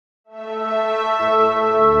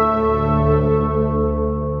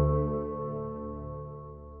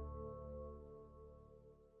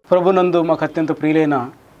ప్రభునందు మాకు అత్యంత ప్రియులైన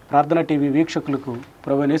ప్రార్థన టీవీ వీక్షకులకు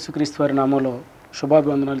ప్రభు యేసుక్రీస్తు వారి నామంలో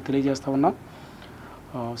శుభాభివందనాలు తెలియజేస్తూ ఉన్నాం.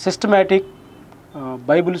 సిస్టమాటిక్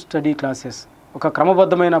బైబిల్ స్టడీ క్లాసెస్, ఒక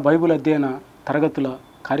క్రమబద్ధమైన బైబిల్ అధ్యయన తరగతుల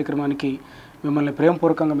కార్యక్రమానికి మిమ్మల్ని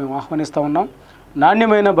ప్రేమపూర్వకంగా మేము ఆహ్వానిస్తూ ఉన్నాం.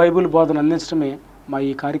 నాణ్యమైన బైబిల్ బోధన అందించడమే మా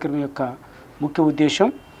ఈ కార్యక్రమం యొక్క ముఖ్య ఉద్దేశం.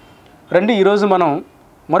 రండి, ఈరోజు మనం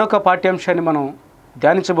మరొక పాఠ్యాంశాన్ని మనం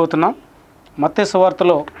ధ్యానించబోతున్నాం. మత్తయి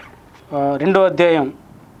సువార్తలో 2వ అధ్యాయం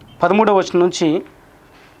 13వ వచనం నుంచి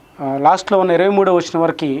లాస్ట్లో ఉన్న 23వ వచనం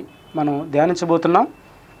వరకు మనం ధ్యానించబోతున్నాం.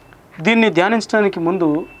 దీన్ని ధ్యానించడానికి ముందు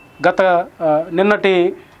నిన్నటి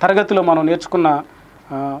తరగతిలో మనం నేర్చుకున్న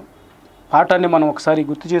పాఠాన్ని మనం ఒకసారి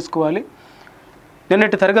గుర్తు చేసుకోవాలి.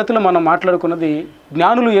 నిన్నటి తరగతిలో మనం మాట్లాడుకున్నది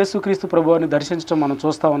జ్ఞానులు యేసుక్రీస్తు ప్రభువుని దర్శించడం మనం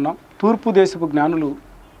చూస్తూ ఉన్నాం. తూర్పు దేశపు జ్ఞానులు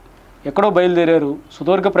ఎక్కడో బయలుదేరారు,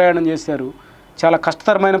 సుదీర్ఘ ప్రయాణం చేశారు. చాలా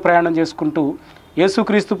కష్టతరమైన ప్రయాణం చేసుకుంటూ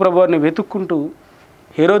యేసుక్రీస్తు ప్రభువుని వెతుక్కుంటూ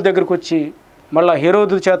హేరోదు దగ్గరకు వచ్చి, మళ్ళీ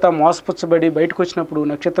హేరోదు చేత మోసపుచ్చబడి బయటకు వచ్చినప్పుడు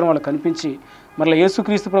నక్షత్రం వాళ్ళకి కనిపించి, మళ్ళీ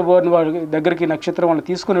యేసుక్రీస్తు ప్రభువుని వాళ్ళ దగ్గరికి నక్షత్రం వాళ్ళని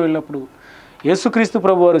తీసుకుని వెళ్ళినప్పుడు యేసుక్రీస్తు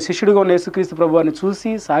ప్రభువారు, శిష్యుడిగా ఉన్న యేసుక్రీస్తు ప్రభువారిని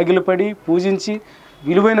చూసి సాగిలపడి పూజించి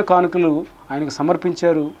విలువైన కానుకలు ఆయనకు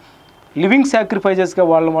సమర్పించారు. లివింగ్ సాక్రిఫైజెస్గా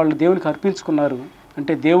వాళ్ళు దేవునికి అర్పించుకున్నారు.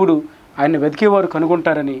 అంటే దేవుడు ఆయన్ని వెతికేవారు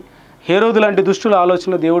కనుగొంటారని, హేరోదు లాంటి దుష్టుల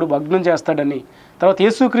ఆలోచనలు దేవుడు భగ్నం చేస్తాడని, తర్వాత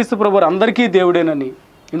యేసుక్రీస్తు ప్రభువారు అందరికీ దేవుడేనని,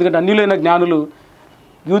 ఎందుకంటే అన్యులైన జ్ఞానులు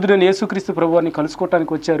యూదుడైన యేసుక్రీస్తు ప్రభువారిని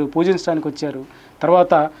కలుసుకోవటానికి వచ్చారు, పూజించడానికి వచ్చారు.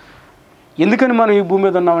 తర్వాత ఎందుకని మనం ఈ భూమి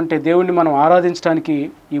మీద ఉన్నామంటే దేవుడిని మనం ఆరాధించడానికి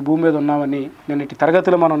ఈ భూమి మీద ఉన్నామని నిన్నటి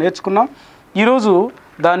తరగతిలో మనం నేర్చుకున్నాం. ఈరోజు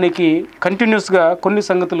దానికి కంటిన్యూస్గా కొన్ని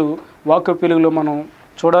సంగతులు వాక్య వెలుగులో మనం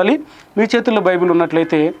చూడాలి. మీ చేతుల్లో బైబిల్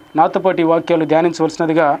ఉన్నట్లయితే నాతో పాటు ఈ వాక్యాలు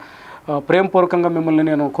ధ్యానించవలసినదిగా ప్రేమపూర్వకంగా మిమ్మల్ని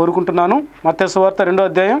నేను కోరుకుంటున్నాను. మత్తయి సువార్త 2వ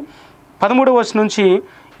అధ్యాయం 13వ వచనం నుంచి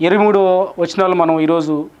 23వ వచనాలు మనం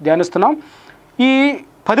ఈరోజు ధ్యానిస్తున్నాం. ఈ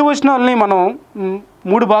 10 వచనాలని మనం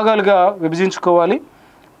 3 భాగాలుగా విభజించుకోవాలి.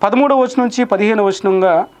 13వ వచనం నుంచి 15వ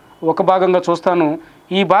వచనంగా ఒక భాగంగా చూస్తాను.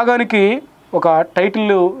 ఈ భాగానికి ఒక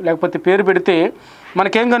టైటిల్ లేకపోతే పేరు పెడితే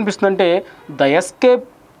మనకేం కనిపిస్తుందంటే ద ఎస్కేప్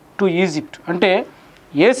టు ఈజిప్ట్, అంటే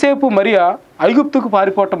యేసేపు మరియా ఐగుప్తుకు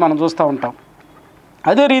పారిపోవటం మనం చూస్తూ ఉంటాం.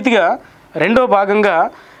 అదే రీతిగా 2వ భాగంగా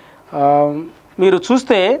మీరు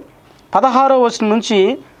చూస్తే 16వ వచనం నుంచి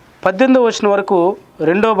 18వ వచనం వరకు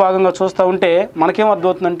 2వ భాగంగా చూస్తూ ఉంటే మనకేం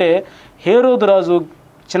అర్థమవుతుందంటే హేరోదు రాజు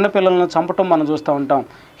చిన్నపిల్లలను చంపటం మనం చూస్తూ ఉంటాం.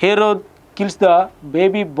 Herod kills the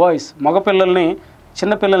baby boys, మగపిల్లల్ని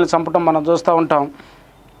చిన్నపిల్లల్ని చంపటం మనం చూస్తూ ఉంటాం.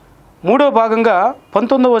 3వ భాగంగా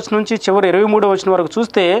 19వ వచనం నుంచి చివరి 23వ వచనం వరకు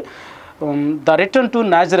చూస్తే ద రిటర్న్ టు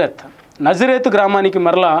నజరేత్ గ్రామానికి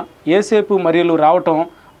మరలా యేసేపు మరియలు రావటం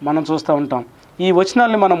మనం చూస్తూ ఉంటాం. ఈ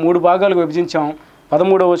వచనాల్ని మనం 3 భాగాలుగా విభజించాం.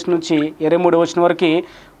 13వ వచనం నుంచి 23వ వచనం వరకు,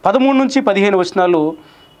 13 నుంచి 15 వచనాలు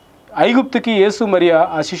ఐగుప్తుకి యేసు మరియా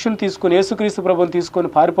ఆ శిష్యుని తీసుకొని యేసుక్రీస్తు ప్రభువుని తీసుకొని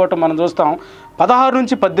పారిపోవటం మనం చూస్తాం. 16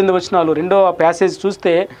 నుంచి 18 వచనాలు 2వ ప్యాసేజ్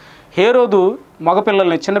చూస్తే హేరోదు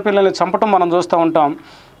మగపిల్లల్ని చిన్నపిల్లల్ని చంపటం మనం చూస్తూ ఉంటాం.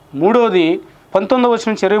 3వది 19వ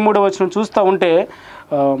వచనం నుంచి 23వ వచనం చూస్తూ ఉంటే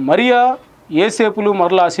మరియా యేసేపులు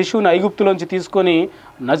మరలా శిశువుని ఐగుప్తులోంచి తీసుకొని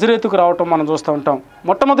నజరేతుకు రావటం మనం చూస్తూ ఉంటాం.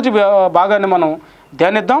 మొట్టమొదటి భాగాన్ని మనం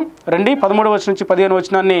ధ్యానిద్దాం. రండి, 13వ వచనం నుంచి 15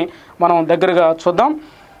 వచనాన్ని మనం దగ్గరగా చూద్దాం.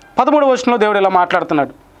 13వ వచనంలో దేవుడు ఇలా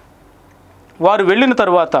మాట్లాడుతున్నాడు. వారు వెళ్ళిన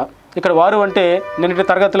తరువాత, ఇక్కడ వారు అంటే నిన్నటి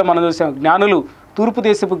తరగతిలో మనం చూసాం జ్ఞానులు, తూర్పు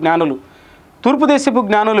దేశపు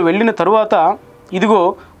జ్ఞానులు వెళ్ళిన తరువాత, ఇదిగో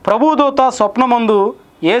ప్రభుదూత స్వప్నమందు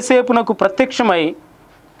యేసేపునకు ప్రత్యక్షమై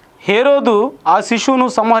హేరోదు ఆ శిశువును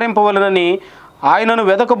సంహరింపవలనని ఆయనను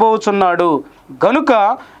వెదకబోచున్నాడు గనుక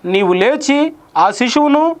నీవు లేచి ఆ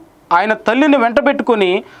శిశువును ఆయన తల్లిని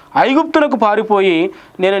వెంటబెట్టుకొని ఐగుప్తునకు పారిపోయి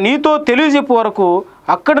నేను నీతో తెలియజెప్పు వరకు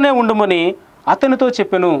అక్కడనే ఉండమని అతనితో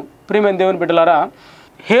చెప్పెను. ప్రియమైన దేవుని బిడ్డలారా,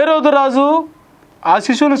 హేరోదు రాజు ఆ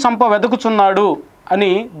శిశువును వెదకుచున్నాడు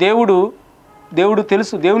అని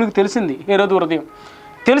దేవునికి తెలిసింది. హేరోదు హృదయం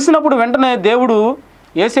తెలిసినప్పుడు వెంటనే దేవుడు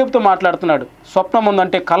యేసేపుతో మాట్లాడుతున్నాడు. స్వప్నం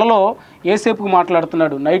ఉందంటే కలలో యేసేపుకు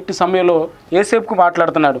మాట్లాడుతున్నాడు. నైట్ సమయంలో యేసేపుకు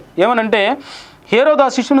మాట్లాడుతున్నాడు. ఏమనంటే హేరోదు ఆ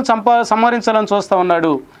శిశువును సంహరించాలని చూస్తూ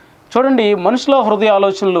ఉన్నాడు. చూడండి, మనుషుల హృదయ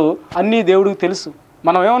ఆలోచనలు అన్నీ దేవుడికి తెలుసు.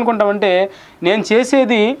 మనం ఏమనుకుంటామంటే నేను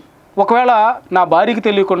చేసేది ఒకవేళ నా భార్యకి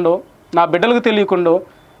తెలియకుండో, నా బిడ్డలకు తెలియకుండో,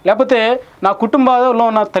 లేకపోతే నా కుటుంబంలో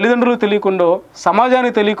నా తల్లిదండ్రులకు తెలియకుండో,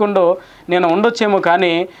 సమాజానికి తెలియకుండో నేను ఉండొచ్చేమో,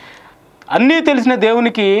 కానీ అన్నీ తెలిసిన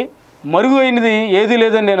దేవునికి మరుగు అయినది ఏది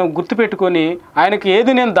లేదని నేను గుర్తుపెట్టుకొని ఆయనకి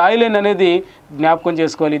ఏది నేను దాయలేను అనేది జ్ఞాపకం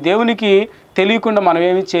చేసుకోవాలి. దేవునికి తెలియకుండా మనం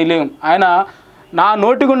ఏమీ చేయలేం. ఆయన నా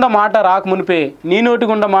నోటి గుండా మాట రాకమునిపే, నీ నోటి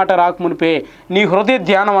గుండా మాట రాకమునిపే నీ హృదయ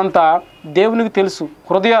ధ్యానం అంతా దేవునికి తెలుసు.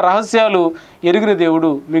 హృదయ రహస్యాలు ఎరిగిన దేవుడు.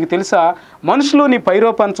 మీకు తెలుసా, మనుషులు నీ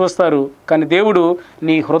పైరూపాన్ని చూస్తారు, కానీ దేవుడు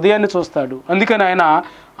నీ హృదయాన్ని చూస్తాడు. అందుకని ఆయన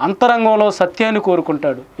అంతరంగంలో సత్యాన్ని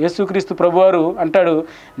కోరుకుంటాడు. యేసుక్రీస్తు ప్రభువారు అంటాడు,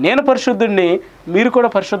 నేను పరిశుద్ధుడిని, మీరు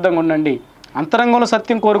కూడా పరిశుద్ధంగా ఉండండి. అంతరంగంలో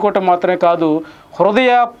సత్యం కోరుకోవటం మాత్రమే కాదు,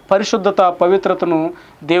 హృదయ పరిశుద్ధత, పవిత్రతను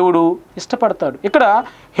దేవుడు ఇష్టపడతాడు. ఇక్కడ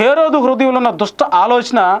హేరోదు హృదయంలో ఉన్న దుష్ట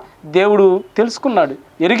ఆలోచన దేవుడు తెలుసుకున్నాడు,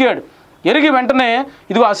 ఎరిగాడు. ఎరిగి వెంటనే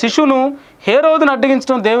ఇదిగో ఆ శిశువును హేరోదుని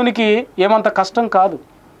అడ్డగించడం దేవునికి ఏమంత కష్టం కాదు.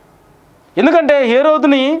 ఎందుకంటే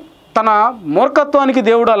హేరోదుని తన మూర్ఖత్వానికి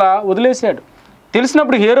దేవుడు అలా వదిలేశాడు.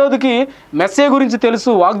 తెలిసినప్పుడు హేరోదుకి మెస్సే గురించి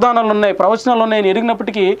తెలుసు, వాగ్దానాలు ఉన్నాయి, ప్రవచనాలు ఉన్నాయని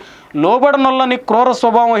ఎరిగినప్పటికీ లోబడనొల్లని క్రూర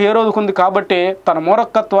స్వభావం హేరోదుకు ఉంది. కాబట్టి తన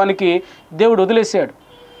మూర్ఖత్వానికి దేవుడు వదిలేశాడు.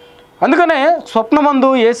 అందుకనే స్వప్నమందు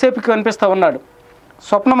యేసేపుకి కనిపిస్తూ ఉన్నాడు.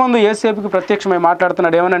 స్వప్నమందు యేసేపుకి ప్రత్యక్షమై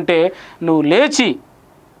మాట్లాడుతున్నాడు. ఏమనంటే, నువ్వు లేచి,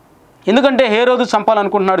 ఎందుకంటే హేరోదు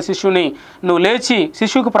చంపాలనుకుంటున్నాడు శిశువుని, నువ్వు లేచి,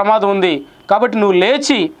 శిశువుకు ప్రమాదం ఉంది కాబట్టి నువ్వు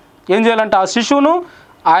లేచి ఏం చేయాలంటే ఆ శిశువును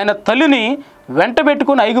ఆయన తల్లిని వెంట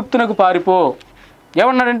పెట్టుకుని ఐగుప్తునకు పారిపో.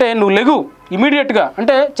 ఏమన్నాడంటే, నువ్వు లెగు ఇమీడియట్గా,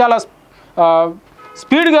 అంటే చాలా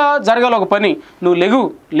స్పీడ్గా జరగాలి ఒక పని. నువ్వు లెగు,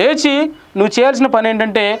 లేచి నువ్వు చేయాల్సిన పని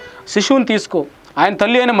ఏంటంటే శిశువుని తీసుకో, ఆయన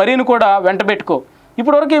తల్లి అయిన మరియను కూడా వెంట పెట్టుకో.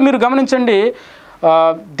 ఇప్పటివరకు మీరు గమనించండి,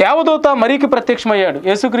 దేవదూత మరీకి ప్రత్యక్షమయ్యాడు.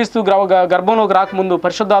 యేసుక్రీస్తు గర్భంలోకి రాకముందు,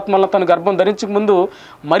 పరిశుద్ధాత్మలో తన గర్భం ధరించకముందు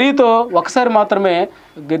మరీతో ఒకసారి మాత్రమే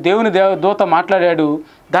దేవుని దూత మాట్లాడాడు.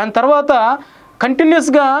 దాని తర్వాత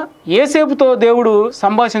కంటిన్యూస్గా యేసేపుతో దేవుడు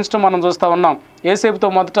సంభాషించడం మనం చూస్తూ ఉన్నాం. యేసేపుతో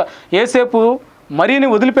యేసేపు మరీని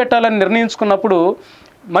వదిలిపెట్టాలని నిర్ణయించుకున్నప్పుడు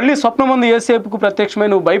మళ్ళీ స్వప్నమందు యేసేపుకు ప్రత్యక్షమై,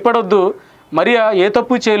 నువ్వు భయపడొద్దు, మరియా ఏ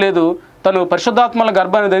తప్పు చేయలేదు, తను పరిశుద్ధాత్మల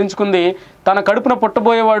గర్భాన్ని ధరించుకుంది, తన కడుపున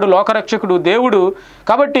పుట్టబోయేవాడు లోకరక్షకుడు దేవుడు,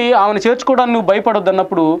 కాబట్టి ఆమెను చేర్చుకోవడానికి నువ్వు భయపడొద్దు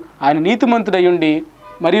అన్నప్పుడు ఆయన నీతిమంతుడయ్యుండి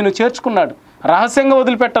మరియును చేర్చుకున్నాడు. రహస్యంగా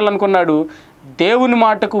వదిలిపెట్టాలనుకున్నాడు. దేవుని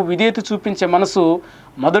మాటకు విధేయత చూపించే మనసు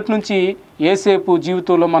మొదటి నుంచి యేసేపు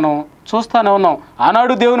జీవితంలో మనం చూస్తూనే ఉన్నాం.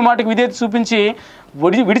 ఆనాడు దేవుని మాటకు విధేయత చూపించి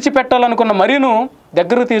విడిచిపెట్టాలనుకున్న మరియును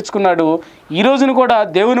దగ్గరకు తీర్చుకున్నాడు. ఈ రోజును కూడా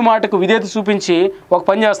దేవుని మాటకు విధేయత చూపించి ఒక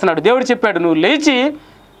పని చేస్తున్నాడు. దేవుడు చెప్పాడు, నువ్వు లేచి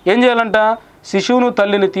ఏం చేయాలంట, శిశువును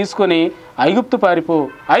తల్లిని తీసుకొని ఐగుప్తు పారిపో.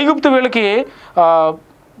 ఐగుప్తు వీళ్ళకి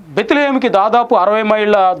బెత్లెహేముకి దాదాపు 60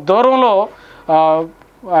 మైళ్ళ దూరంలో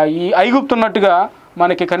ఈ ఐగుప్తు ఉన్నట్టుగా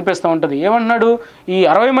మనకి కనిపిస్తూ ఉంటుంది. ఏమంటున్నాడు, ఈ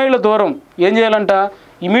 60 మైళ్ళ దూరం ఏం చేయాలంట,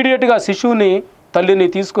 ఇమీడియట్గా శిశువుని తల్లిని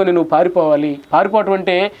తీసుకొని నువ్వు పారిపోవాలి. పారిపోవటం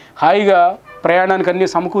అంటే హాయిగా ప్రయాణానికి అన్నీ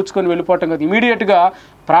సమకూర్చుకొని వెళ్ళిపోవటం కదా, ఇమీడియట్గా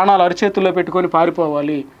ప్రాణాలు అరిచేతుల్లో పెట్టుకొని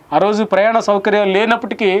పారిపోవాలి. ఆ రోజు ప్రయాణ సౌకర్యాలు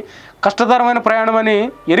లేనప్పటికీ, కష్టతరమైన ప్రయాణం అని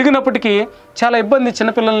ఎరిగినప్పటికీ చాలా ఇబ్బంది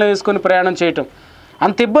చిన్నపిల్లల్ని వేసుకొని ప్రయాణం చేయటం.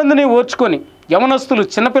 అంత ఇబ్బందిని ఓర్చుకొని యవనస్తులు,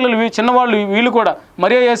 చిన్నపిల్లలు, చిన్నవాళ్ళు, వీళ్ళు కూడా,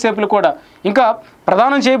 మరియా యేసేపులు కూడా ఇంకా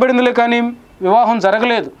ప్రదానం చేయబడిందిలే కానీ వివాహం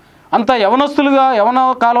జరగలేదు. అంత యవనస్తులుగా యవన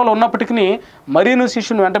కాలంలో ఉన్నప్పటికీ మరియను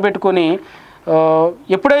శిష్యుని వెంటబెట్టుకొని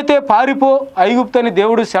ఎప్పుడైతే పారిపో ఐగుప్తు అని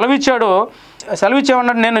దేవుడు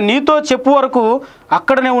సెలవిచ్చామన్నాడు, నేను నీతో చెప్పు వరకు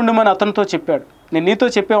అక్కడనే ఉండమని అతనితో చెప్పాడు. నేను నీతో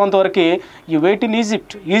చెప్పేంతవరకు యు వెయిట్ ఇన్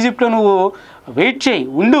ఈజిప్ట్లో నువ్వు వెయిట్ చేయి,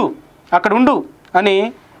 ఉండు, అక్కడ ఉండు అని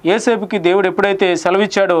యేసేపుకి దేవుడు ఎప్పుడైతే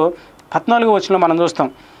సెలవిచ్చాడో 14వ వచనంలో మనం చూస్తాం.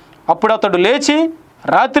 అప్పుడు అతడు లేచి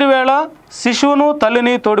రాత్రివేళ శిశువును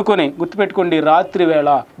తల్లిని తోడుకొని, గుర్తుపెట్టుకోండి, రాత్రివేళ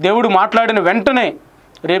దేవుడు మాట్లాడిన వెంటనే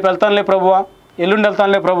రేపు వెళ్తానులే ప్రభువా, ఎల్లుండి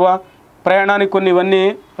వెళ్తానులే ప్రభువా, ప్రయాణానికి కొన్ని ఇవన్నీ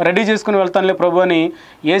రెడీ చేసుకుని వెళ్తానులే ప్రభు అని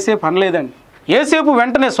యేసేపు అనలేదండి. యేసేపు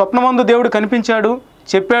వెంటనే స్వప్నమందు దేవుడు కనిపించాడు,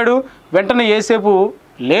 చెప్పాడు. వెంటనే యేసేపు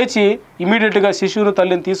లేచి ఇమీడియట్గా శిశువును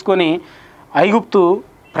తల్లిని తీసుకొని ఐగుప్తు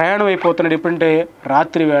ప్రయాణం అయిపోతున్నాడు. ఎప్పుడంటే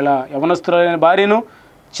రాత్రివేళ యవనస్తులైన భార్యను,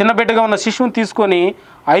 చిన్న బిడ్డగా ఉన్న శిశువుని తీసుకొని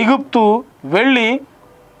ఐగుప్తు వెళ్ళి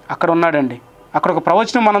అక్కడ ఉన్నాడండి. అక్కడ ఒక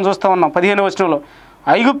ప్రవచనం మనం చూస్తూ ఉన్నాం 15వ వచనంలో,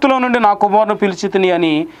 ఐగుప్తులో నుండి నా కుమారుని పిలిచితిని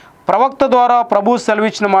అని ప్రవక్త ద్వారా ప్రభు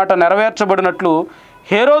సెలవిచ్చిన మాట నెరవేర్చబడినట్లు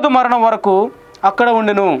హేరోదు మరణం వరకు అక్కడ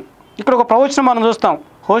ఉండెను. ఇక్కడ ఒక ప్రవచనం మనం చూస్తాం.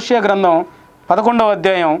 హోషేయ గ్రంథం 11వ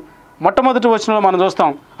అధ్యాయం మొట్టమొదటి వచనంలో మనం చూస్తాం,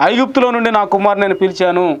 ఐగుప్తులో నుండి నా కుమారుని నేను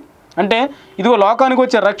పిలిచాను అంటే ఇదిగో లోకానికి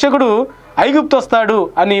వచ్చే రక్షకుడు ఐగుప్తు వస్తాడు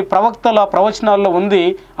అని ప్రవక్తల ప్రవచనాల్లో ఉంది.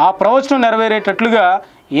 ఆ ప్రవచనం నెరవేరేటట్లుగా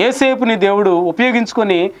యేసేపుని దేవుడు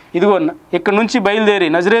ఉపయోగించుకొని ఇదిగో ఇక్కడ నుంచి బయలుదేరి,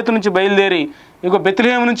 నజరేతు నుంచి బయలుదేరి, ఇదిగో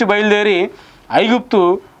బెత్లెహేము నుంచి బయలుదేరి ఐగుప్తు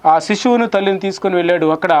ఆ శిశువును తల్లిని తీసుకొని వెళ్ళాడు.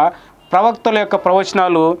 అక్కడ ప్రవక్తల యొక్క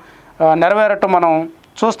ప్రవచనాలు నెరవేరటం మనం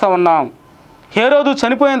చూస్తూ ఉన్నాం. హేరోదు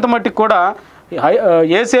చనిపోయేంత మట్టికి కూడా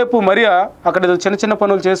యేసేపు మరియా అక్కడ చిన్న చిన్న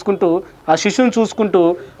పనులు చేసుకుంటూ ఆ శిశువుని చూసుకుంటూ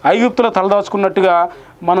ఐగుప్తులో తలదాచుకున్నట్టుగా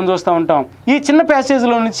మనం చూస్తూ ఉంటాం. ఈ చిన్న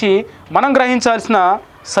ప్యాసేజ్లో నుంచి మనం గ్రహించాల్సిన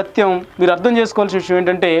సత్యం, మీరు అర్థం చేసుకోవాల్సిన విషయం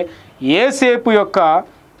ఏంటంటే, యేసేపు యొక్క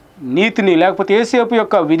నీతిని లేకపోతే యేసేపు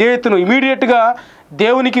యొక్క విధేయతను ఇమీడియట్గా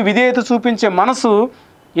దేవునికి విధేయత చూపించే మనసు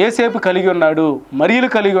యేసేపు కలిగి ఉన్నాడు, మరియలు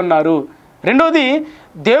కలిగి ఉన్నారు. రెండోది,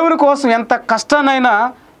 దేవుని కోసం ఎంత కష్టాన్నైనా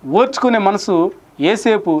ఓర్చుకునే మనసు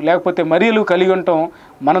యేసేపు లేకపోతే మరియలు కలిగి ఉండటం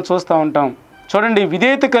మనం చూస్తూ ఉంటాం. చూడండి,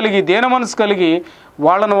 విధేయత కలిగి దేన మనసు కలిగి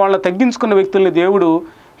వాళ్ళను తగ్గించుకున్న వ్యక్తుల్ని దేవుడు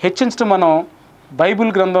హెచ్చించడం మనం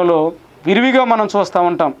బైబిల్ గ్రంథంలో విరివిగా మనం చూస్తూ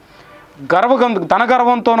ఉంటాం.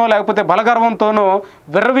 ధనగర్వంతోనో లేకపోతే బలగర్వంతోనో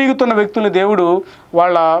విర్రవీగుతున్న వ్యక్తుల్ని దేవుడు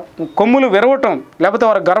వాళ్ళ కొమ్ములు విరవటం లేకపోతే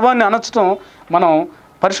వారి గర్వాన్ని అణచటం మనం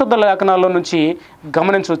పరిశుద్ధ లేఖనాల్లో నుంచి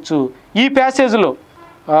గమనించవచ్చు. ఈ ప్యాసేజ్లో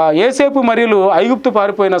యేసేపు మరియలు ఐగుప్తు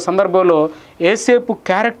పారిపోయిన సందర్భంలో యేసేపు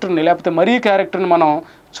క్యారెక్టర్ని లేకపోతే మరియ క్యారెక్టర్ని మనం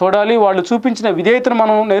చూడాలి. వాళ్ళు చూపించిన విధేయతను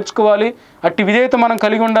మనం నేర్చుకోవాలి. అట్టి విధేయత మనం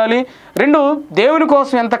కలిగి ఉండాలి. రెండు, దేవుని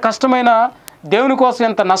కోసం ఎంత కష్టమైనా, దేవుని కోసం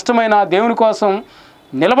ఎంత నష్టమైనా, దేవుని కోసం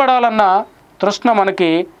నిలబడాలన్న తృష్ణ మనకి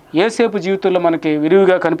యేసేపు జీవితంలో మనకి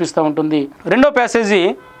విరివిగా కనిపిస్తూ ఉంటుంది. రెండో ప్యాసేజీ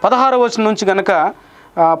 16వ వచనం నుంచి కనుక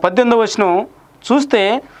 18వ వచనం చూస్తే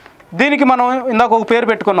దీనికి మనం ఇందాక ఒక పేరు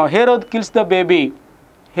పెట్టుకున్నాం, హేరోద్ కిల్స్ ద బేబీ.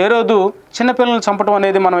 హేరోదు చిన్నపిల్లలను చంపడం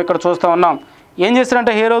అనేది మనం ఇక్కడ చూస్తూ ఉన్నాం. ఏం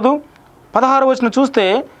చేశారంటే హేరోదు 16వ వచనం చూస్తే,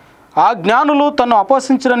 ఆ జ్ఞానులు తను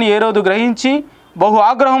అపహసించరని హేరోదు గ్రహించి బహు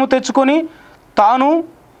ఆగ్రహము తెచ్చుకొని తాను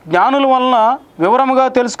జ్ఞానుల వలన వివరముగా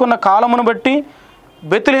తెలుసుకున్న కాలమును బట్టి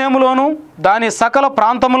బెత్లెహేములోను దాని సకల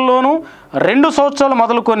ప్రాంతముల్లోనూ 2 సంవత్సరాలు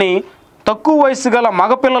మొదలుకొని తక్కువ వయసు గల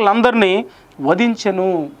మగపిల్లలందరినీ వధించెను.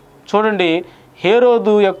 చూడండి,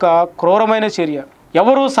 హేరోదు యొక్క క్రూరమైన చర్య,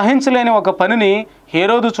 ఎవరు సహించలేని ఒక పనిని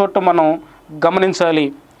హేరోదు చూడటం మనం గమనించాలి.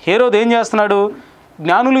 హేరోదు ఏం చేస్తున్నాడు?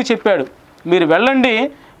 జ్ఞానులు చెప్పాడు, మీరు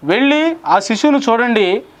వెళ్ళి ఆ శిశువును చూడండి,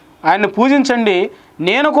 ఆయన్ని పూజించండి,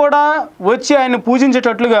 నేను కూడా వచ్చి ఆయన్ని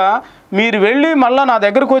పూజించేటట్లుగా మీరు వెళ్ళి మళ్ళీ నా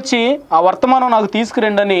దగ్గరకు వచ్చి ఆ వర్తమానం నాకు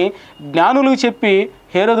తీసుకురండి అని జ్ఞానులకు చెప్పి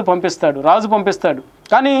హేరోదు పంపిస్తాడు, రాజు పంపిస్తాడు.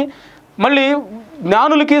 కానీ మళ్ళీ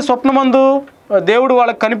జ్ఞానులకి స్వప్నమందు దేవుడు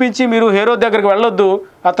వాళ్ళకి కనిపించి మీరు హేరోదు దగ్గరికి వెళ్ళొద్దు,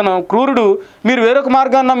 అతను క్రూరుడు, మీరు వేరొక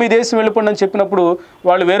మార్గాన్న మీ దేశం వెళ్ళిపోండి అని చెప్పినప్పుడు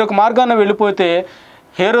వాళ్ళు వేరొక మార్గాన్న వెళ్ళిపోతే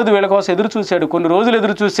హేరోదు వీళ్ళ కోసం ఎదురు చూశాడు, కొన్ని రోజులు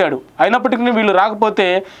ఎదురు చూశాడు. అయినప్పటికీ వీళ్ళు రాకపోతే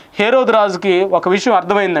హేరోదు రాజుకి ఒక విషయం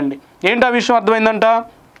అర్థమైందండి. ఏంటి ఆ విషయం అర్థమైందంట?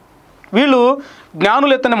 వీళ్ళు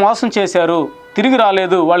జ్ఞానులు ఇతన్ని మోసం చేశారు, తిరిగి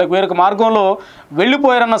రాలేదు, వాళ్ళకి వేరొక మార్గంలో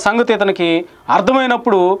వెళ్ళిపోయారన్న సంగతి ఇతనికి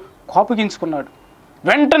అర్థమైనప్పుడు కోపగించుకున్నాడు.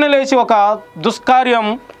 వెంటనే లేచి ఒక దుష్కార్యం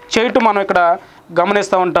చేయటం మనం ఇక్కడ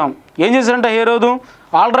గమనిస్తూ ఉంటాం. ఏం చేశాడంటే హేరోదు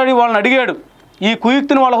ఆల్రెడీ వాళ్ళని అడిగాడు, ఈ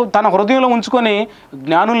కుయుక్తిని వాళ్ళ తన హృదయంలో ఉంచుకొని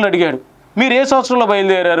జ్ఞానులను అడిగాడు, మీరు ఏ సంవత్సరంలో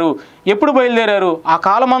బయలుదేరారు, ఎప్పుడు బయలుదేరారు, ఆ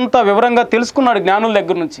కాలమంతా వివరంగా తెలుసుకున్నాడు జ్ఞానుల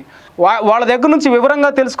దగ్గర నుంచి. వాళ్ళ దగ్గర నుంచి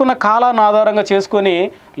వివరంగా తెలుసుకున్న కాలాన్ని ఆధారంగా చేసుకొని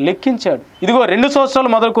లెక్కించాడు. ఇదిగో 2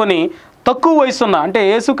 సంవత్సరాలు మొదలుకొని తక్కువ వయసున్న, అంటే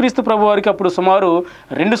యేసుక్రీస్తు ప్రభు వారికి అప్పుడు సుమారు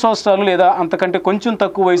 2 సంవత్సరాలు లేదా అంతకంటే కొంచెం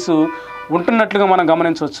తక్కువ వయసు ఉంటున్నట్లుగా మనం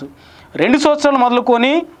గమనించవచ్చు. 2 సంవత్సరాలు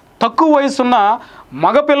మొదలుకొని తక్కువ వయసున్న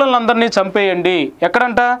మగపిల్లలందరినీ చంపేయండి.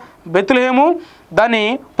 ఎక్కడంట? బెత్లెహేము దాని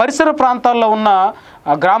పరిసర ప్రాంతాల్లో ఉన్న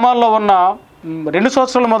గ్రామాల్లో ఉన్న 2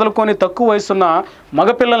 సంవత్సరాలు మొదలుకొని తక్కువ వయసున్న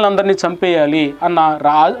మగపిల్లలందరినీ చంపేయాలి అన్న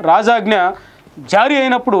రాజాజ్ఞ జారీ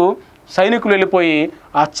అయినప్పుడు సైనికులు వెళ్ళిపోయి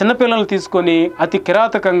ఆ చిన్నపిల్లలను తీసుకొని అతి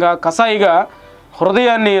కిరాతకంగా కసాయిగా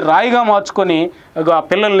హృదయాన్ని రాయిగా మార్చుకొని ఆ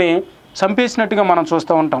పిల్లల్ని చంపేసినట్టుగా మనం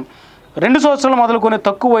చూస్తూ ఉంటాం. 2 సంవత్సరాలు మొదలుకొని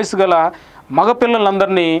తక్కువ వయసు గల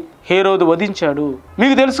మగపిల్లలందరినీ హేరోదు వధించాడు.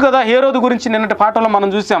 మీకు తెలుసు కదా, హేరోదు గురించి నిన్నటి పాఠంలో మనం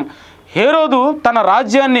చూసాం. హేరోదు తన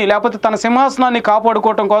రాజ్యాన్ని లేకపోతే తన సింహాసనాన్ని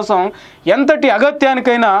కాపాడుకోవటం కోసం ఎంతటి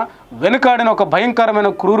అగత్యానికైనా వెనుకాడిన ఒక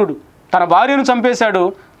భయంకరమైన క్రూరుడు. తన భార్యను చంపేశాడు,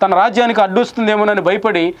 తన రాజ్యానికి అడ్డొస్తుందేమోనని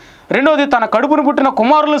భయపడి. రెండోది, తన కడుపును పుట్టిన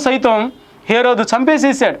కుమారులు సైతం హేరోదు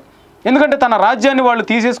చంపేసేసాడు. ఎందుకంటే తన రాజ్యాన్ని వాళ్ళు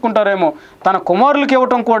తీసేసుకుంటారేమో. తన కుమారులకు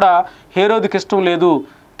ఇవ్వటం కూడా హేరోదుకి ఇష్టం లేదు.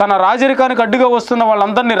 తన రాజరికానికి అడ్డుగా వస్తున్న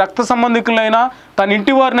వాళ్ళందరినీ, రక్త సంబంధికులైనా తన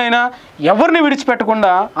ఇంటి వారినైనా ఎవరిని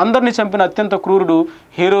విడిచిపెట్టకుండా అందరినీ చంపిన అత్యంత క్రూరుడు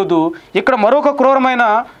హేరోదు. ఇక్కడ మరొక క్రూరమైన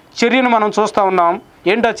చర్యను మనం చూస్తూ ఉన్నాం.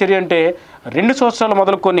 ఏంటా చర్య అంటే 2 సంవత్సరాలు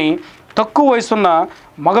మొదలుకొని తక్కువ వయసున్న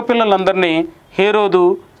మగపిల్లలందరినీ హేరోదు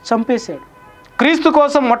చంపేశాడు. క్రీస్తు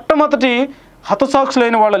కోసం మొట్టమొదటి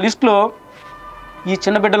హతసాక్షులైన వాళ్ళ లిస్టులో ఈ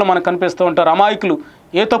చిన్న బిడ్డలు మనకు కనిపిస్తూ ఉంటారు. అమాయకులు,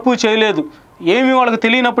 ఏ తప్పు చేయలేదు, ఏమీ వాళ్ళకి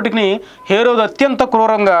తెలియనప్పటికీ హేరోదు అత్యంత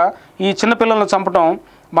క్రూరంగా ఈ చిన్నపిల్లలను చంపడం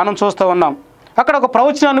మనం చూస్తూ ఉన్నాం. అక్కడ ఒక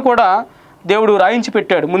ప్రవచనాన్ని కూడా దేవుడు రాయించి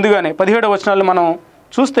పెట్టాడు ముందుగానే. 17వ వచనాలు మనం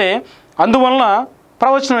చూస్తే అందువలన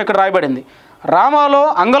ప్రవచనం ఇక్కడ రాయబడింది. రామాలో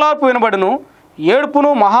అంగలార్పు వినబడును,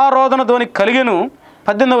 ఏడుపును మహారోదన ధ్వని కలిగెను.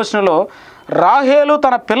 18వ వచనంలో రాహేలు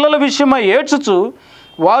తన పిల్లల విషయమై ఏడ్చుచు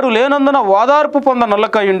వారు లేనందున ఓదార్పు పొంద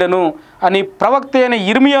నొల్లకయుండెను అని ప్రవక్త అయిన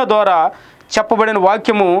ఇర్మియా ద్వారా చెప్పబడిన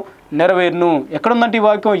వాక్యము నెరవేరును. ఎక్కడుందంటే ఈ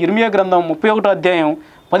వాక్యం? ఇర్మియా గ్రంథం 31వ అధ్యాయం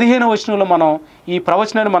 15వ వచనంలో మనం ఈ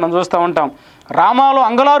ప్రవచనాన్ని మనం చూస్తూ ఉంటాం. రామాలో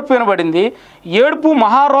అంగలార్పు వినబడింది, ఏడుపు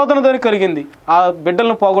మహారోదన ధ్వని కలిగింది. ఆ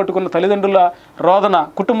బిడ్డలను పోగొట్టుకున్న తల్లిదండ్రుల రోదన,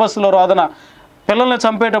 కుటుంబస్తుల రోదన, పిల్లల్ని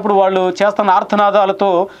చంపేటప్పుడు వాళ్ళు చేస్తున్న ఆర్తనాదాలతో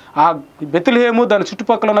ఆ బెత్లెహేము దాని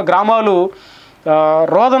చుట్టుపక్కల ఉన్న గ్రామాలు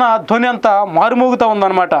రోదన ధ్వని అంతా మారుమోగుతూ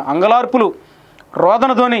ఉందన్నమాట. అంగలార్పులు,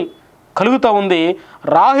 రోదన ధ్వని కలుగుతూ ఉంది.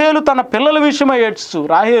 రాహేలు తన పిల్లల విషయమై ఏడ్చు.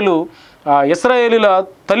 రాహేలు ఇశ్రాయేలీల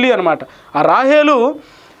తల్లి అనమాట. ఆ రాహేలు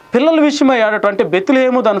పిల్లల విషయమై ఏడటం, అంటే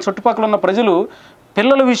బెత్లెహేము దాని చుట్టుపక్కల ఉన్న ప్రజలు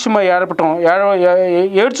పిల్లల విషయమై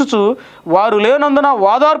ఏడ్చుచు వారు లేనందున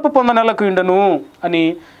ఓదార్పు పొందనెలకు ఇండను అని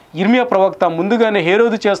ఇర్మియా ప్రవక్త ముందుగానే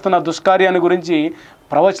హేరోదు చేస్తున్న దుష్కార్యాన్ని గురించి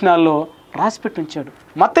ప్రవచనాల్లో రాసిపెట్టి ఉంచాడు.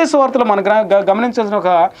 మత్తయి సువార్తలో మనం గమనించాల్సిన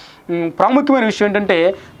ఒక ప్రాముఖ్యమైన విషయం ఏంటంటే,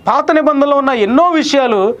 పాత నిబంధనలో ఉన్న ఎన్నో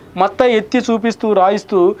విషయాలు మత్తయి ఎత్తి చూపిస్తూ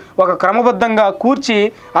రాయిస్తూ ఒక క్రమబద్ధంగా కూర్చి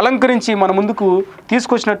అలంకరించి మన ముందుకు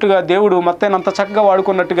తీసుకొచ్చినట్టుగా దేవుడు మత్తయిని అంత చక్కగా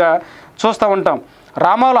వాడుకున్నట్టుగా చూస్తూ ఉంటాం.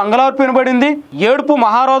 రామాలో అంగలార్పు వినబడింది, ఏడుపు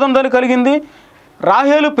మహారోదన ధ్వని కలిగింది.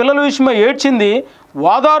 రాహేలు పిల్లల విషయమై ఏడ్చింది,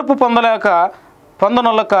 ఓదార్పు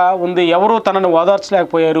పొందనొల్లక ఉంది. ఎవరూ తనను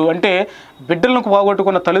ఓదార్చలేకపోయారు. అంటే బిడ్డలను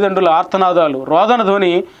పోగొట్టుకున్న తల్లిదండ్రుల ఆర్తనాదాలు, రోదన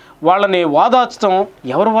ధ్వని వాళ్ళని ఓదార్చడం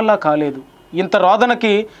ఎవరి వల్ల కాలేదు. ఇంత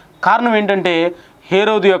రోదనకి కారణం ఏంటంటే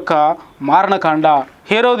హేరోదు యొక్క మారణకాండ.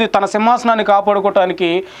 హేరోదు తన సింహాసనాన్ని కాపాడుకోవటానికి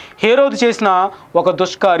హేరోదు చేసిన ఒక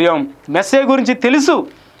దుష్కార్యం. మెస్సే గురించి తెలుసు,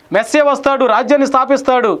 మెస్సే వస్తాడు, రాజ్యాన్ని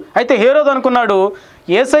స్థాపిస్తాడు. అయితే హేరోదు అనుకున్నాడు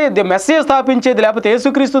మెస్సే స్థాపించేది, లేకపోతే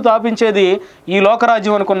యేసుక్రీస్తు స్థాపించేది ఈ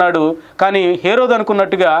లోకరాజ్యం అనుకున్నాడు. కానీ హేరోదు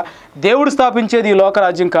అనుకున్నట్టుగా దేవుడు స్థాపించేది ఈ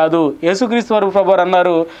లోకరాజ్యం కాదు. యేసుక్రీస్తు వారు ప్రభువారు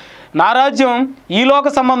అన్నారు, నా రాజ్యం ఈ లోక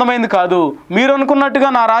సంబంధమైనది కాదు. మీరు అనుకున్నట్టుగా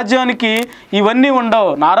నా రాజ్యానికి ఇవన్నీ ఉండవు.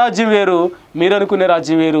 నా రాజ్యం వేరు, మీరు అనుకునే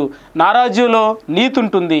రాజ్యం వేరు. నా రాజ్యంలో నీతి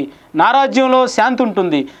ఉంటుంది, నా రాజ్యంలో శాంతి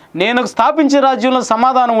ఉంటుంది, నేను స్థాపించే రాజ్యంలో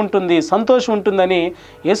సమాధానం ఉంటుంది, సంతోషం ఉంటుందని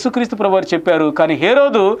యేసుక్రీస్తు ప్రభువారు చెప్పారు. కానీ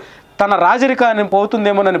హేరోదు తన రాజరికాన్ని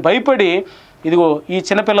పోతుందేమోనని భయపడి ఇదిగో ఈ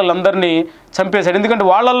చిన్నపిల్లలందరినీ చంపేశాడు. ఎందుకంటే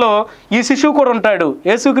వాళ్ళల్లో ఈ శిశువు కూడా ఉంటాడు,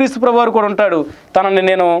 యేసుక్రీస్తు ప్రభువారు కూడా ఉంటాడు, తనని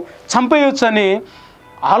నేను చంపేయొచ్చు అని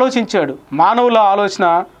ఆలోచించాడు. మానవుల ఆలోచన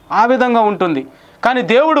ఆ విధంగా ఉంటుంది. కానీ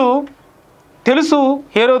దేవుడు తెలుసు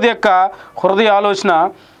హేరోదు యొక్క హృదయ ఆలోచన.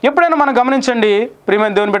 ఎప్పుడైనా మనం గమనించండి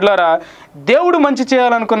ప్రియమైన దేవుని బిడ్డలారా, దేవుడు మంచి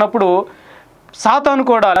చేయాలనుకున్నప్పుడు సాతాను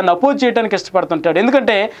కూడా అపోజ్ చేయడానికి ఇష్టపడుతుంటాడు.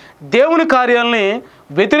 ఎందుకంటే దేవుని కార్యాలని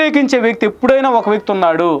వ్యతిరేకించే వ్యక్తి ఎప్పుడైనా ఒక వ్యక్తి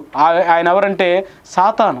ఉన్నాడు. ఆయన ఎవరంటే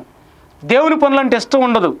సాతాను. దేవుని పనులంటే ఇష్టం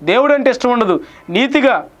ఉండదు, దేవుడు అంటే ఇష్టం ఉండదు,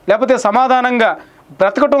 నీతిగా లేకపోతే సమాధానంగా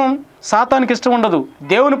బ్రతకటం సాతానికి ఇష్టం ఉండదు.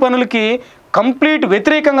 దేవుని పనులకి కంప్లీట్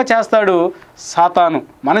వ్యతిరేకంగా చేస్తాడు సాతాను.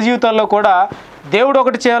 మన జీవితాల్లో కూడా దేవుడు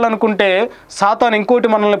ఒకటి చేయాలనుకుంటే సాతాను ఇంకోటి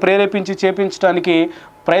మనల్ని ప్రేరేపించి చేపించడానికి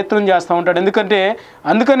ప్రయత్నం చేస్తూ ఉంటాడు.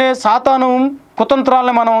 అందుకనే సాతాను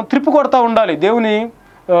కుతంత్రాలను మనం త్రిప్పు కొడతా ఉండాలి. దేవుని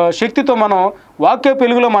శక్తితో మనం వాక్య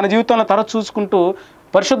వెలుగులో మన జీవితంలో తరచు చూసుకుంటూ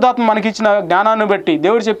పరిశుద్ధాత్మ మనకిచ్చిన జ్ఞానాన్ని బట్టి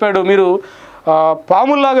దేవుడు చెప్పాడు, మీరు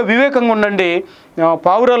పాముల్లాగా వివేకంగా ఉండండి,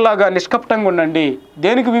 పావురల్లాగా నిష్కపటంగా ఉండండి.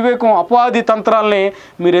 దేనికి వివేకం? అపవాది తంత్రాలని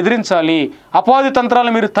మీరు ఎదిరించాలి, అపవాది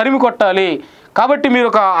తంత్రాలను మీరు తరిమి కొట్టాలి. కాబట్టి మీరు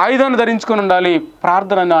ఒక ఆయుధాన్ని ధరించుకొని ఉండాలి.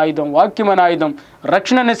 ప్రార్థన అనే ఆయుధం, వాక్యం అనే ఆయుధం,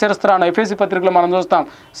 రక్షణ అనే శిరస్త్రాన్ని ఎఫెసీ పత్రికలో మనం చూస్తాం,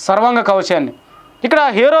 సర్వాంగ కవచాన్ని. ఇక్కడ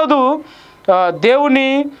హేరోదు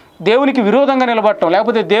దేవునికి విరోధంగా నిలబడటం,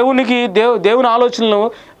 లేకపోతే దేవుని ఆలోచనలు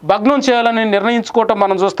భగ్నం చేయాలని నిర్ణయించుకోవటం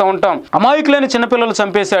మనం చూస్తూ ఉంటాం. అమాయకులైన చిన్నపిల్లలు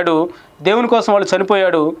చంపేశాడు, దేవుని కోసం వాళ్ళు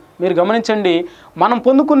చనిపోయాడు. మీరు గమనించండి, మనం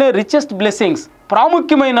పొందుకునే రిచెస్ట్ బ్లెస్సింగ్స్,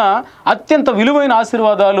 ప్రాముఖ్యమైన అత్యంత విలువైన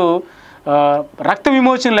ఆశీర్వాదాలు రక్త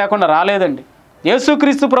విమోచన లేకుండా రాలేదండి.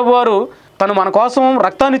 యేసుక్రీస్తు ప్రభువారు తను మన కోసం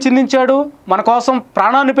రక్తాన్ని చిందించాడు, మన కోసం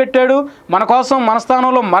ప్రాణాన్ని పెట్టాడు, మన కోసం మన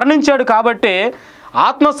స్థానంలో మరణించాడు. కాబట్టే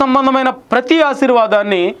ఆత్మ సంబంధమైన ప్రతి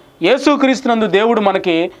ఆశీర్వాదాన్ని యేసుక్రీస్తునందు దేవుడు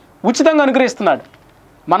మనకి ఉచితంగా అనుగ్రహిస్తున్నాడు.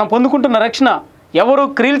 మనం పొందుకుంటున్న రక్షణ ఎవరు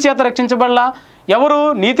క్రియల చేత రక్షించబడలా, ఎవరు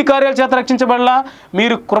నీతి కార్యాల చేత రక్షించబడలా,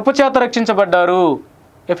 మీరు కృప చేత రక్షించబడ్డారు.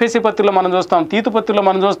 ఎఫెసీ పత్రికలో మనం చూస్తాం, తీతు పత్రికలో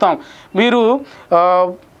మనం చూస్తాం,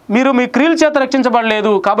 మీరు మీ క్రియల చేత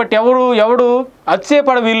రక్షించబడలేదు. కాబట్టి ఎవడు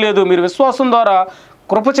అతిశయపడ వీల్లేదు, మీరు విశ్వాసం ద్వారా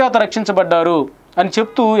కృపచేత రక్షించబడ్డారు అని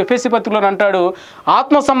చెప్తూ ఎఫెసీ పత్రికలో అంటాడు,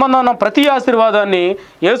 ఆత్మ సంబంధమైన ప్రతి ఆశీర్వాదాన్ని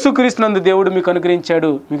యేసుక్రీస్తునందు దేవుడు మీకు అనుగ్రహించాడు.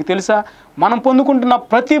 మీకు తెలుసా, మనం పొందుకుంటున్న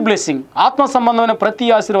ప్రతి బ్లెస్సింగ్, ఆత్మ సంబంధమైన ప్రతి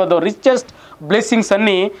ఆశీర్వాదం, రిచెస్ట్ బ్లెస్సింగ్స్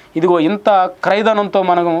అన్నీ ఇదిగో ఇంత క్రయధనంతో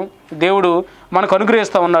దేవుడు మనకు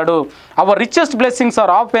అనుగ్రహిస్తూ ఉన్నాడు. Hour richest blessings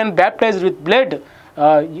are of and baptised with blood.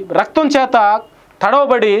 రక్తం చేత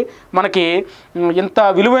తడవబడి మనకి ఇంత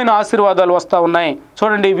విలువైన ఆశీర్వాదాలు వస్తూ ఉన్నాయి.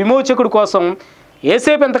 చూడండి, విమోచకుడు కోసం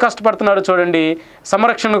ఏసేపు ఎంత కష్టపడుతున్నాడు చూడండి.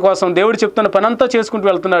 సంరక్షణ కోసం దేవుడు చెప్తున్న పనంతా చేసుకుంటూ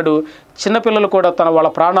వెళ్తున్నాడు. చిన్నపిల్లలు కూడా వాళ్ళ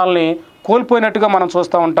ప్రాణాలని కోల్పోయినట్టుగా మనం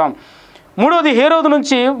చూస్తూ ఉంటాం. మూడోది హేరోదు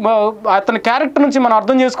నుంచి అతని క్యారెక్టర్ నుంచి మనం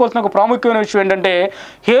అర్థం చేసుకోవాల్సిన ఒక ప్రాముఖ్యమైన విషయం ఏంటంటే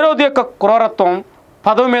హేరోదు యొక్క క్రూరత్వం,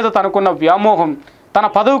 పదవి మీద తనకున్న వ్యామోహం, తన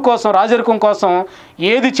పదవి కోసం, రాజరికం కోసం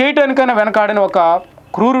ఏది చేయటానికైనా వెనకాడిన ఒక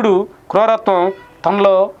క్రూరత్వం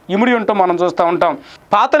తనలో ఇమిడి ఉంటాం మనం చూస్తూ ఉంటాం.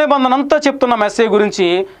 పాత నిబంధన అంతా చెప్తున్న మెసేజ్ గురించి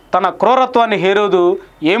తన క్రూరత్వాన్ని హేరోదు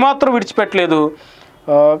ఏమాత్రం విడిచిపెట్టలేదు.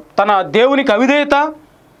 తన దేవునికి అవిధేయత,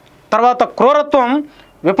 తర్వాత క్రూరత్వం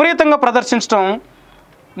విపరీతంగా ప్రదర్శించడం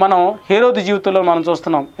మనం హేరోదు జీవితంలో మనం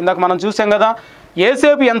చూస్తున్నాం. ఇందాక మనం చూసాం కదా,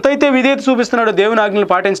 యేసేపు ఎంతైతే విధేయత చూపిస్తున్నాడో దేవుని ఆజ్ఞలు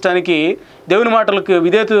పాటించడానికి, దేవుని మాటలకు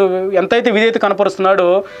ఎంతైతే విధేయత కనపరుస్తున్నాడో,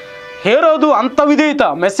 హేరోదు అంత విధేయత.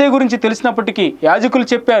 మెస్సేజ్ గురించి తెలిసినప్పటికీ యాజకులు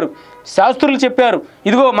చెప్పారు, శాస్త్రులు చెప్పారు,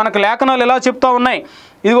 ఇదిగో మనకు లేఖనాలు ఎలా చెప్తా ఉన్నాయి,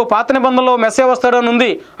 ఇదిగో పాత నిబంధనలో మెస్సే వస్తాడని ఉంది,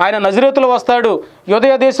 ఆయన నజరేతులో వస్తాడు,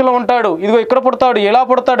 యోదయ దేశంలో ఉంటాడు, ఇదిగో ఇక్కడ పుడతాడు, ఎలా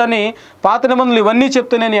పుడతాడని పాత నిబంధనలు ఇవన్నీ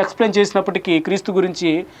చెప్తే నేను ఎక్స్ప్లెయిన్ చేసినప్పటికీ క్రీస్తు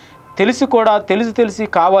గురించి తెలిసి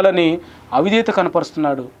కావాలని అవిధేయత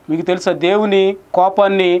కనపరుస్తున్నాడు. మీకు తెలుసా, దేవుని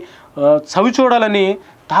కోపాన్ని చవి చూడాలని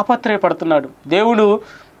తాపత్రయపడుతున్నాడు. దేవుడు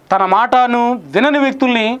తన మాటను వినని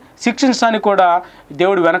వ్యక్తుల్ని శిక్షించడానికి కూడా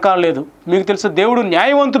దేవుడు వెనకాడలేదు. మీకు తెలుసా, దేవుడు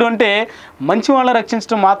న్యాయవంతుడు అంటే మంచి వాళ్ళని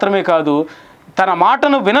రక్షించడం మాత్రమే కాదు, తన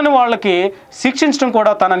మాటను వినని వాళ్ళకి శిక్షించడం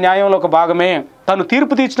కూడా తన న్యాయంలో ఒక భాగమే. తను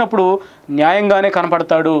తీర్పు తీర్చినప్పుడు న్యాయంగానే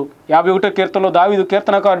కనపడతాడు. 51వ కీర్తనలో దావీదు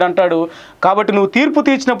కీర్తనకారుడు అంటాడు, కాబట్టి నువ్వు తీర్పు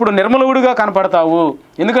తీర్చినప్పుడు నిర్మలుడిగా కనపడతావు.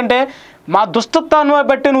 ఎందుకంటే మా దుష్టత్వాన్ని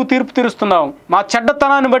బట్టి నువ్వు తీర్పు తీరుస్తున్నావు, మా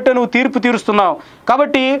చెడ్డతనాన్ని బట్టి నువ్వు తీర్పు తీరుస్తున్నావు.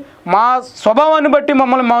 కాబట్టి మా స్వభావాన్ని బట్టి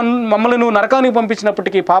మమ్మల్ని నువ్వు నరకానికి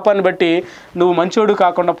పంపించినప్పటికీ పాపాన్ని బట్టి నువ్వు మంచోడు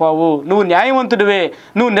కాకుండా పోవు, నువ్వు న్యాయవంతుడివే,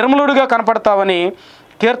 నువ్వు నిర్మలుడిగా కనపడతావని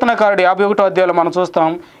కీర్తనకారుడు 51వ అధ్యాయంలో మనం చూస్తాం.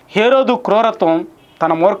 హేరోదు క్రూరత్వం,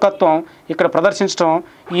 తన మూర్ఖత్వం ఇక్కడ ప్రదర్శించడం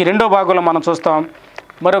ఈ రెండో భాగంలో మనం చూస్తాం.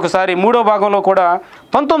 మరొకసారి మూడో భాగంలో కూడా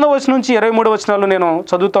 19వ వచనం నుంచి 23వ వచనాలు నేను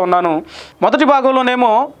చదువుతూ ఉన్నాను. మొదటి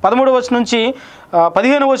భాగంలోనేమో 13వ వచనం నుంచి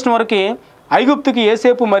 15వ వచనం వరకు ఐగుప్తుకి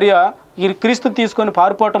యేసేపు మరియా ఈ క్రీస్తుని తీసుకొని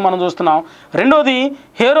పారిపోవటం మనం చూస్తున్నాం. రెండోది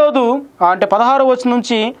హేరోదు అంటే 16వ వచనం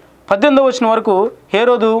నుంచి 18వ వచనం వరకు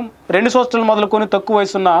హేరోదు 2 సంవత్సరాలు మొదలుకొని తక్కువ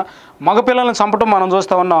వయసున్న మగపిల్లలను చంపటం మనం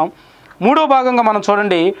చూస్తూ ఉన్నాం. మూడో భాగంగా మనం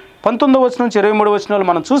చూడండి 19వ వచనం నుంచి 23వ వచనాలు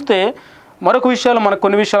మనం చూస్తే మరొక విషయాలు మనకు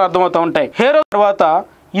కొన్ని విషయాలు అర్థమవుతూ ఉంటాయి. హేరోదు తర్వాత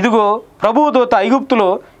ఇదిగో ప్రభువు దూత ఐగుప్తులో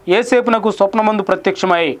యేసేపునకు స్వప్నమందు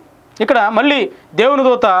ప్రత్యక్షమై, ఇక్కడ మళ్ళీ దేవుని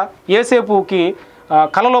దూత యేసేపుకి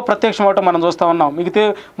కలలో ప్రత్యక్షం అవటం మనం చూస్తూ ఉన్నాం. మీకు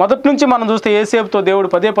మొదటి నుంచి మనం చూస్తే యేసేపుతో దేవుడు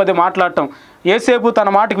పదే మాట్లాడటం, యేసేపు తన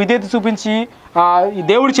మాటకి విధేయత చూపించి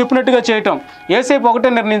దేవుడు చెప్పినట్టుగా చేయటం. యేసేపు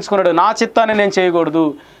ఒకటే నిర్ణయించుకున్నాడు, నా చిత్తాన్ని నేను చేయకూడదు,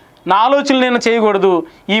 నా ఆలోచనలు నేను చేయకూడదు,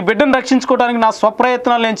 ఈ బిడ్డను రక్షించుకోవడానికి నా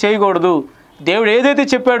స్వప్రయత్నాలు నేను చేయకూడదు. దేవుడు ఏదైతే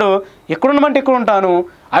చెప్పాడో, ఎక్కడున్నమంటే ఇక్కడ ఉంటాను,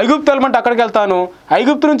 ఐగుప్తు వెళ్ళమంటే అక్కడికి వెళ్తాను,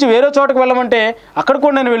 ఐగుప్తు నుంచి వేరే చోటకు వెళ్ళమంటే అక్కడ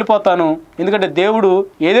కూడా నేను వెళ్ళిపోతాను. ఎందుకంటే దేవుడు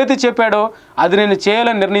ఏదైతే చెప్పాడో అది నేను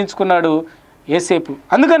చేయాలని నిర్ణయించుకున్నాడు యేసేపు.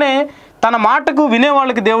 అందుకనే తన మాటకు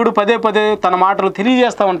వినేవాళ్ళకి దేవుడు పదే తన మాటలు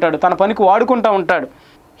తెలియజేస్తూ ఉంటాడు, తన పనికి వాడుకుంటూ ఉంటాడు.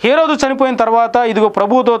 హేరోదు చనిపోయిన తర్వాత ఇదిగో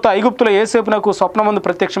ప్రభువు దూత ఐగుప్తులో యేసేపునకు స్వప్నమందు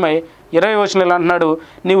ప్రత్యక్షమై 20వ వచనంలో అంటున్నాడు,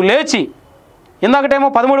 నీవు లేచి, ఇందాకటేమో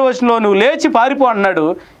 13వ వచనంలో నువ్వు లేచి పారిపో అన్నాడు.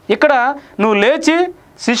 ఇక్కడ నువ్వు లేచి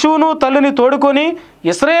శిశువును తల్లిని తోడుకొని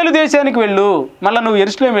ఇశ్రాయేలు దేశానికి వెళ్ళు, మళ్ళీ నువ్వు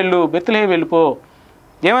యెరూషలేము వెళ్ళు, బెత్లెహేము వెళ్ళిపో.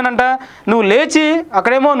 ఏమనంట, నువ్వు లేచి,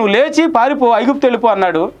 అక్కడేమో నువ్వు లేచి పారిపో, ఐగుప్తు వెళ్ళిపో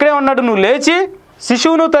అన్నాడు. ఇక్కడేమన్నాడు, నువ్వు లేచి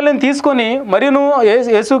శిశువును తల్లిని తీసుకొని మరియు నువ్వు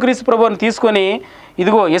యేసుక్రీస్తు ప్రభువుని తీసుకొని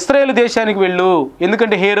ఇదిగో ఇశ్రాయేలు దేశానికి వెళ్ళు,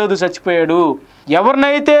 ఎందుకంటే హేరోదు చచ్చిపోయాడు.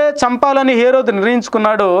 ఎవరినైతే చంపాలని హేరోదు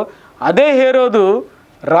నిర్ణయించుకున్నాడో అదే హేరోదు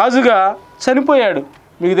రాజుగా చనిపోయాడు.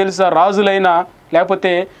 మీకు తెలుసా, రాజులైనా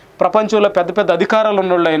లేకపోతే ప్రపంచంలో పెద్ద అధికారాలు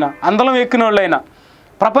ఉన్నోళ్ళైనా, అందలం ఎక్కిన వాళ్ళైనా,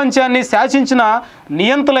 ప్రపంచాన్ని శాసించిన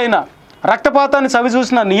నియంతలైన, రక్తపాతాన్ని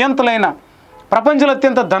చవిచూసిన నియంతలైన, ప్రపంచంలో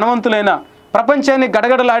అత్యంత ధనవంతులైన, ప్రపంచాన్ని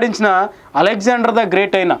గడగడలాడించిన అలెగ్జాండర్ ద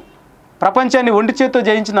గ్రేట్ అయిన, ప్రపంచాన్ని ఒంటి చేత్తో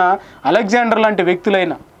జయించిన అలెగ్జాండర్ లాంటి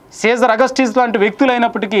వ్యక్తులైన, సీజర్ అగస్టిస్ లాంటి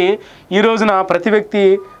వ్యక్తులైనప్పటికీ ఈ రోజున ప్రతి వ్యక్తి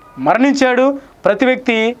మరణించాడు. ప్రతి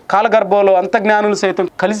వ్యక్తి కాలగర్భంలో అంతజ్ఞానులు సైతం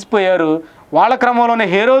కలిసిపోయారు. వాళ్ళ క్రమంలోనే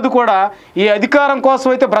హేరోదు కూడా ఏ అధికారం కోసం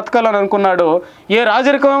అయితే బ్రతకాలని అనుకున్నాడో, ఏ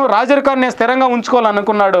రాజరికాన్ని స్థిరంగా ఉంచుకోవాలని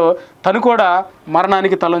అనుకున్నాడో తను కూడా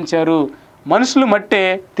మరణానికి తలంచారు. మనుషులు మట్టే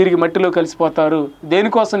తిరిగి మట్టిలో కలిసిపోతారు.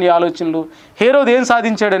 దేనికోసం ఈ ఆలోచనలు? హేరోదు ఏం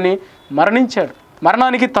సాధించాడని మరణించాడు,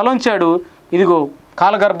 మరణానికి తలంచాడు. ఇదిగో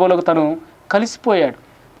కాలగర్భంలోకి తను కలిసిపోయాడు.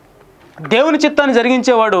 దేవుని చిత్తాన్ని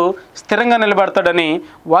జరిగించేవాడు స్థిరంగా నిలబడతాడని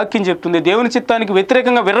వాక్యం చెప్తుంది. దేవుని చిత్తానికి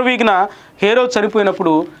వ్యతిరేకంగా విర్రవీగిన హేరోదు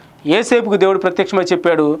చనిపోయినప్పుడు యేసేపుకు దేవుడు ప్రత్యక్షమై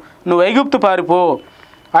చెప్పాడు, నువ్వు ఐగుప్తు పారిపో,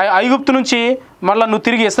 ఐగుప్తు నుంచి మళ్ళీ నువ్వు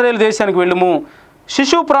తిరిగి ఇశ్రాయేలు దేశానికి వెళ్ళుము,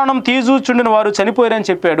 శిశువు ప్రాణం తీజూచుండిన వారు చనిపోయారని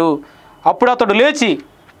చెప్పాడు. అప్పుడు అతడు లేచి,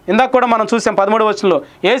 ఇందాక కూడా మనం చూసాం 13వ వచనంలో,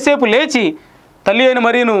 యేసేపు లేచి తల్లి అయిన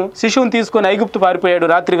మరియను శిశువుని తీసుకొని ఐగుప్తు పారిపోయాడు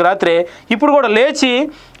రాత్రికి రాత్రే. ఇప్పుడు కూడా లేచి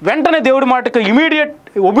వెంటనే దేవుడి మాటకు ఇమీడియట్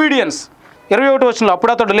ఒబీడియన్స్. 21వ వచనంలో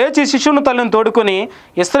అప్పుడు అతడు లేచి శిశువును తల్లిని తోడుకొని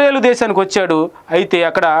ఇశ్రాయేలు దేశానికి వచ్చాడు. అయితే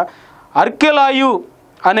అక్కడ అర్కెలాయు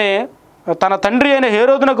అనే తన తండ్రి అయిన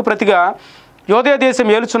హేరోదునకు ప్రతిగా యోదయ దేశం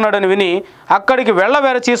ఏలుచున్నాడని విని అక్కడికి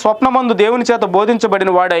వెళ్ళవెరచి స్వప్నమందు దేవుని చేత బోధించబడిన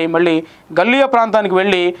వాడై మళ్ళీ గల్లియా ప్రాంతానికి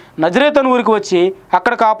వెళ్ళి నజరేతను ఊరికి వచ్చి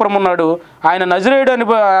అక్కడ కాపురం ఉన్నాడు. ఆయన నజరేయుడు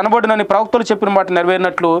అనబడినని ప్రవక్తలు చెప్పిన మాట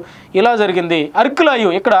నెరవేరినట్లు ఇలా జరిగింది.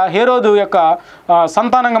 అర్కెలాయు ఇక్కడ హేరోదు యొక్క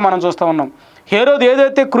సంతానంగా మనం చూస్తూ ఉన్నాం. హేరోదు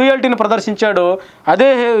ఏదైతే క్రూయల్టీని ప్రదర్శించాడో అదే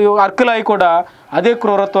అర్కెలాయు కూడా అదే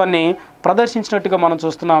క్రూరత్వాన్ని ప్రదర్శించినట్టుగా మనం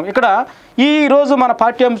చూస్తున్నాం. ఇక్కడ ఈరోజు మన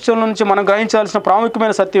పాఠ్యాంశం నుంచి మనం గ్రహించాల్సిన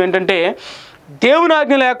ప్రాముఖ్యమైన సత్యం ఏంటంటే, దేవుని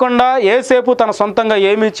ఆజ్ఞ లేకుండా ఏసేపు తన సొంతంగా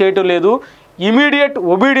ఏమీ చేయటం లేదు, ఇమీడియట్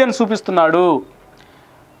ఒబీడియన్స్ చూపిస్తున్నాడు.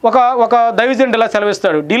 ఒక దైవజనుడు ఇలా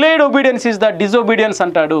సెలవిస్తాడు, delayed obedience is the disobedience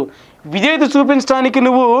అంటాడు. విధేయత చూపించడానికి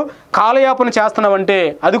నువ్వు కాలయాపన చేస్తున్నావంటే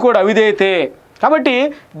అది కూడా అవిధేయతే. కాబట్టి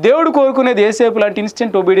దేవుడు కోరుకునేది ఏసేపు లాంటి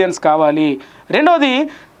ఇన్స్టెంట్ ఒబీడియన్స్ కావాలి. రెండవది,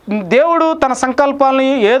 దేవుడు తన సంకల్పాలని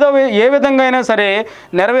ఏ విధంగా అయినా సరే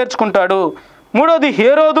నెరవేర్చుకుంటాడు. మూడవది,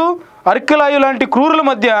 హేరోదు అర్కెలాయు లాంటి క్రూరుల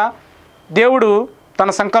మధ్య దేవుడు తన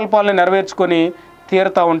సంకల్పాలను నెరవేర్చుకొని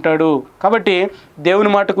తీరుతూ ఉంటాడు. కాబట్టి దేవుని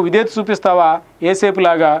మాటకు విధేయత చూపిస్తావా,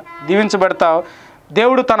 ఏసేపులాగా దీవించబడతావు.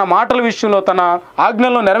 దేవుడు తన మాటల విషయంలో, తన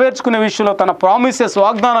ఆజ్ఞలను నెరవేర్చుకునే విషయంలో, తన ప్రామిసెస్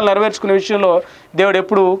వాగ్దానాలు నెరవేర్చుకునే విషయంలో దేవుడు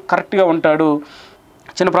ఎప్పుడు కరెక్ట్గా ఉంటాడు.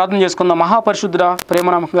 చిన్న ప్రార్థన చేసుకుందాం. మహాపరిశుద్ధుడా,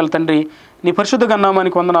 ప్రేమనామకం గల తండ్రి, నీ పరిశుద్ధ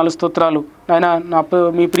గన్నామానికి వందనాలు, స్తోత్రాలు నాయన.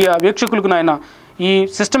 మీ ప్రియ వీక్షకులకు నాయన ఈ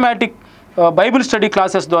సిస్టమాటిక్ బైబిల్ స్టడీ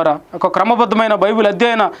క్లాసెస్ ద్వారా, ఒక క్రమబద్ధమైన బైబిల్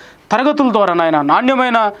అధ్యయన తరగతుల ద్వారా నాయన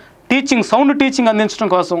నాణ్యమైన టీచింగ్, సౌండ్ టీచింగ్ అందించడం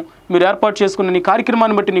కోసం మీరు ఏర్పాటు చేసుకున్న నీ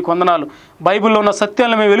కార్యక్రమాన్ని బట్టి నీకు వందనాలు. బైబిల్లో ఉన్న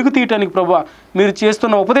సత్యాలను మేము వెలుగు తీయటానికి ప్రభువా, మీరు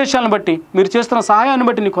చేస్తున్న ఉపదేశాలను బట్టి, మీరు చేస్తున్న సహాయాన్ని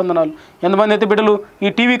బట్టి నీకు వందనాలు. ఎంతమంది అయితే బిడ్డలు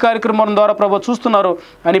ఈ టీవీ కార్యక్రమం ద్వారా ప్రభు చూస్తున్నారో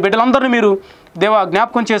అని బిడ్డలందరినీ మీరు దేవా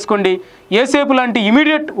జ్ఞాపకం చేసుకోండి. ఏసేపు లాంటి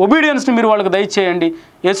ఇమీడియట్ ఒబీడియన్స్ని మీరు వాళ్ళకి దయచేయండి.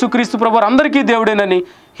 యేసుక్రీస్తు ప్రభు అందరికీ దేవుడేనని,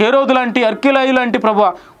 హేరోదు లాంటి అర్కెలాయు లాంటి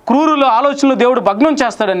ప్రభు క్రూరుల ఆలోచనలు దేవుడు భగ్నం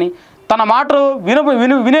చేస్తాడని, తన మాటలు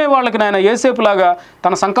వినే వాళ్ళకి నాయన ఏసేపులాగా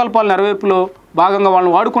తన సంకల్పాల నెరవేర్పులో భాగంగా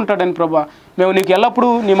వాళ్ళని వాడుకుంటాడని ప్రభా, మేము నీకు ఎల్లప్పుడూ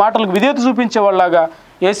నీ మాటలకు విధేయత చూపించే వాళ్ళలాగా,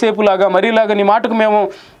 ఏసేపులాగా మరీలాగా నీ మాటకు మేము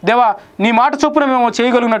దేవా నీ మాట చొప్పున మేము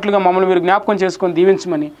చేయగలిగినట్లుగా మమ్మల్ని మీరు జ్ఞాపకం చేసుకొని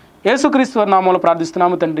దీవించమని యేసుక్రీస్తు నామములో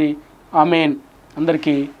ప్రార్థిస్తున్నాము తండ్రి. ఆమేన్.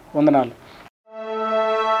 అందరికీ వందనాలు.